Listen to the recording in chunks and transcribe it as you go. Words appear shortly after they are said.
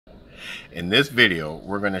In this video,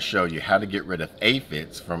 we're going to show you how to get rid of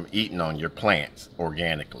aphids from eating on your plants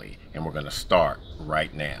organically, and we're going to start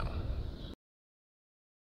right now.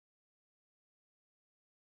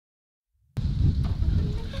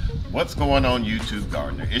 What's going on, YouTube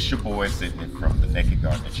Gardener? It's your boy Sydney from the Naked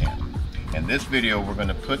Gardener channel. In this video, we're going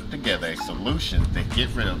to put together a solution to get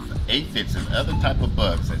rid of aphids and other type of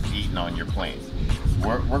bugs that's eating on your plants.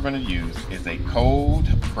 What we're going to use is a cold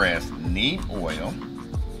pressed neem oil,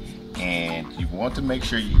 and you want to make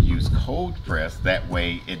sure you use cold press, that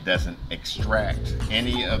way it doesn't extract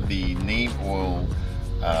any of the neem oil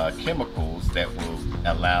chemicals that will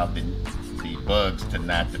allow the bugs to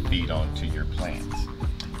not to feed onto your plants.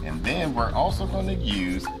 And then we're also going to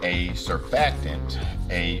use a surfactant,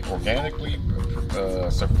 a organically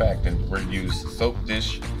surfactant. We're going to use soap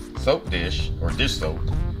dish or dish soap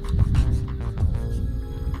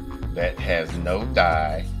that has no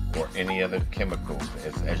dye or any other chemicals.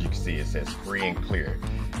 As you can see, it says free and clear.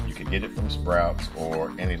 You can get it from Sprouts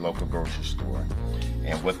or any local grocery store.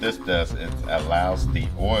 And what this does is allows the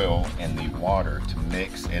oil and the water to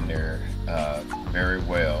mix in there very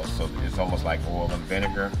well. So it's almost like oil and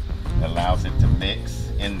vinegar. It allows it to mix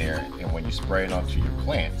in there, and when you spray it onto your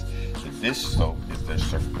plants, the dish soap is the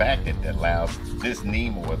surfactant that allows this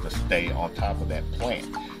neem oil to stay on top of that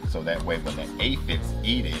plant. So that way when the aphids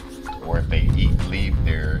eat it, or if they leave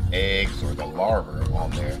their eggs or the larvae on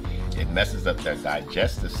there, it messes up their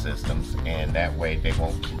digestive systems, and that way they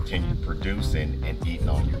won't continue producing and eating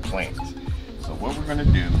on your plants. So what we're going to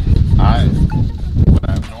do, what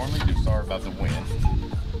I normally do, sorry about the wind,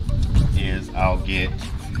 is I'll get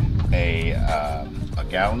a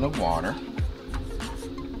gallon of water,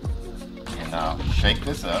 and I'll shake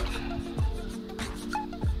this up,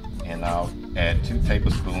 and I'll add 2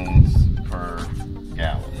 tablespoons per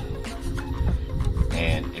gallon.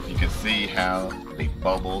 And if you can see how the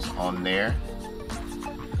bubbles on there,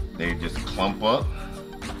 they just clump up.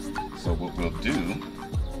 So what we'll do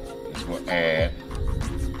is we'll add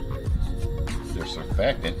the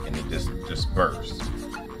surfactant, and it just disperses.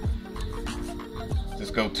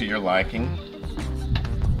 Just go to your liking.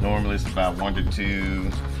 Normally it's about 1 to 2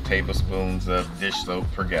 tablespoons of dish soap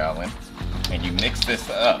per gallon, and you mix this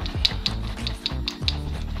up.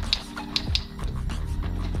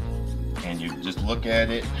 And you just look at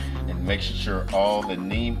it and make sure all the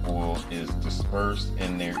neem oil is dispersed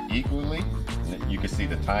in there equally. And you can see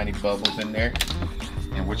the tiny bubbles in there.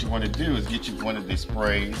 And what you want to do is get you one of these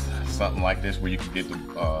sprays, something like this, where you can get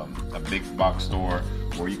a big box store,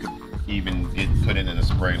 or you could even put it in a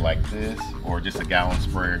spray like this, or just a gallon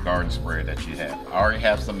sprayer, garden sprayer that you have. I already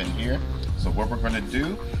have some in here. So what we're going to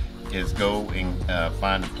do is go and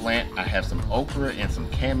find a plant. I have some okra and some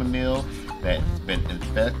chamomile that's been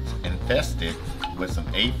infested with some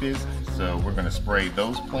aphids. So we're going to spray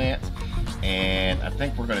those plants, and I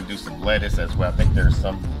think we're going to do some lettuce as well. I think there's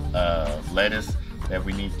some lettuce that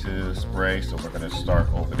we need to spray, so we're going to start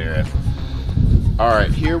over there.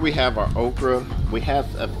 Alright, here we have our okra. We have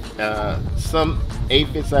some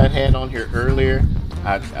aphids I had on here earlier.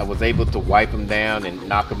 I was able to wipe them down and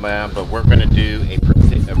knock them down, but we're going to do a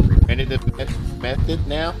preventative method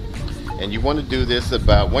now. And you want to do this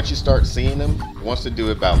about, once you start seeing them, you want to do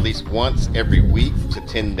it about at least once every week to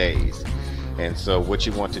 10 days. And so what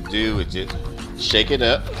you want to do is just shake it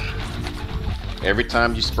up. Every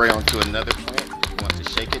time you spray onto another plant, you want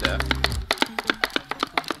to shake it up.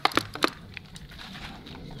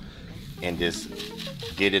 And just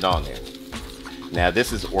get it on there. Now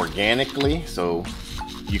this is organically, so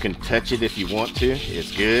you can touch it if you want to.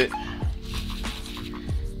 It's good.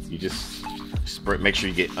 You just spray, make sure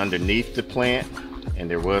you get underneath the plant, and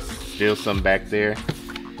there was still some back there.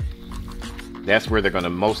 That's where they're going to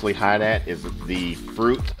mostly hide at, is the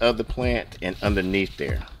fruit of the plant and underneath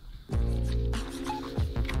there.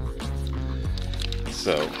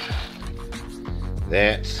 So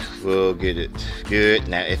that will get it good.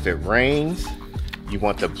 Now if it rains, you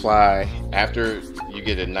want to apply, after you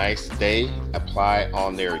get a nice day, apply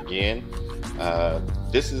on there again.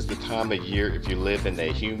 This is the time of year, if you live in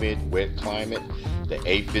a humid, wet climate, the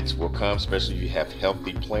aphids will come, especially if you have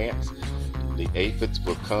healthy plants. The aphids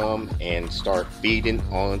will come and start feeding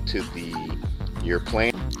onto your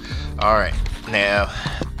plant. Alright, now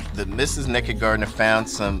the Mrs. Naked Gardener found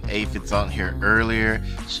some aphids on here earlier.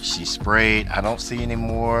 She sprayed. I don't see any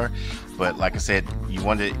more, but like I said, you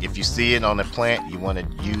want to, if you see it on the plant, you want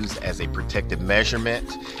to use as a protective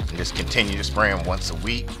measurement, and just continue to spray them once a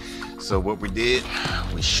week. So what we did,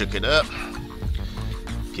 we shook it up,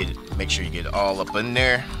 make sure you get it all up in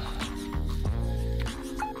there.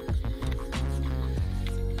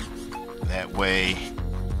 That way,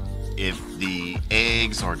 if the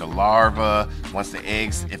eggs or the larva. Once the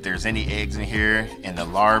eggs, if there's any eggs in here and the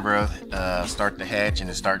larva start to hatch and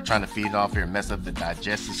they start trying to feed off here and mess up the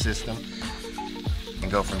digestive system,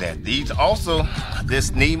 and go from there.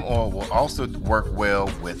 This neem oil will also work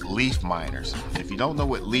well with leaf miners. If you don't know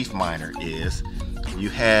what leaf miner is, you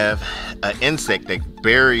have an insect that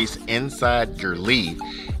buries inside your leaf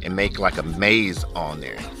and make like a maze on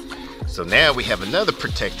there. So now we have another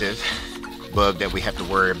protective bug that we have to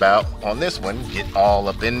worry about on this one. Get all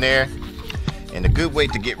up in there. And a good way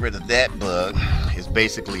to get rid of that bug is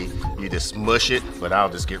basically you just smush it, but I'll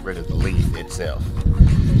just get rid of the leaf itself.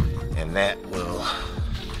 And that will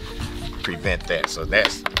prevent that. So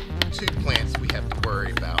that's 2 plants we have to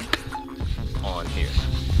worry about on here.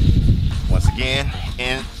 Once again,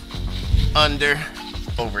 in, under,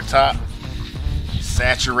 over top,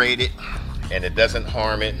 saturated, and it doesn't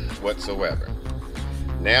harm it whatsoever.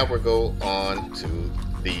 Now we'll go on to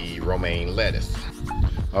the romaine lettuce.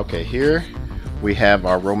 Okay, here we have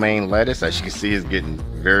our romaine lettuce. As you can see, it's getting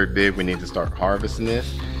very big. We need to start harvesting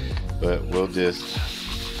this, but we'll just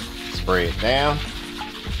spray it down.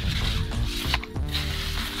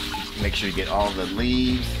 Make sure you get all the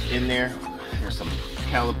leaves in there. There's some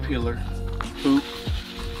caterpillar poop.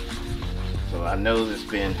 So I know there's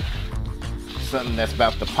been something that's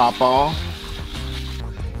about to pop off.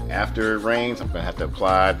 After it rains, I'm gonna have to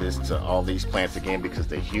apply this to all these plants again because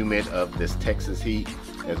the humid of this Texas heat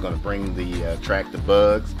is gonna bring the attract the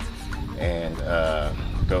bugs and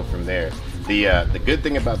go from there. The good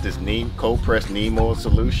thing about this neem cold pressed neem oil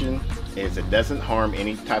solution is it doesn't harm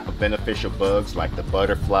any type of beneficial bugs like the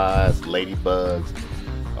butterflies, ladybugs,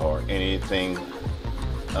 or anything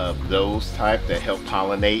of those type that help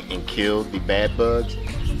pollinate and kill the bad bugs.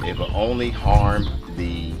 It will only harm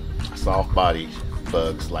the soft body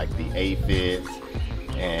bugs like the aphids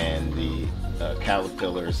and the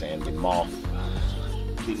caterpillars and the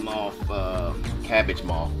cabbage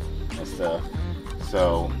moth and stuff.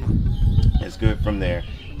 So it's good from there.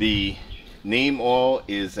 The neem oil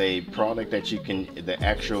is a product that you can, the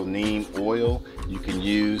actual neem oil you can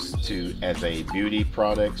use to as a beauty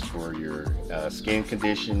product for your skin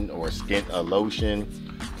condition or skin lotion,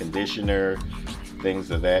 conditioner,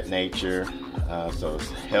 things of that nature. So it's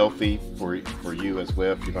healthy for you as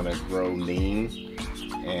well if you're gonna grow neem.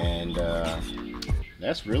 And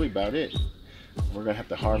that's really about it. We're gonna have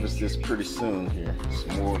to harvest this pretty soon here.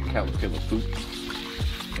 Some more caterpillar poop.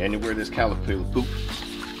 Anywhere there's caterpillar poop,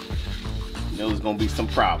 you know there's gonna be some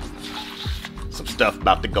problems. Some stuff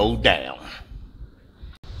about to go down.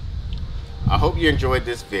 I hope you enjoyed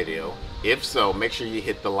this video. If so, make sure you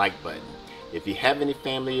hit the like button. If you have any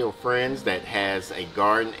family or friends that has a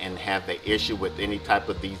garden and have an issue with any type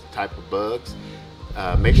of these type of bugs,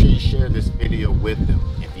 make sure you share this video with them.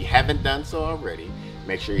 If you haven't done so already,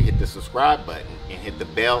 make sure you hit the subscribe button and hit the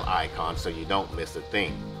bell icon so you don't miss a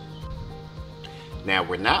thing. Now,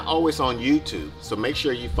 we're not always on YouTube, so make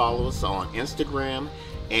sure you follow us on Instagram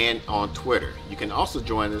and on Twitter. You can also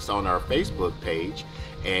join us on our Facebook page,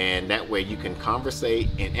 and that way you can conversate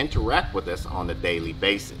and interact with us on a daily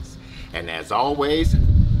basis. And as always,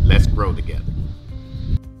 let's grow together.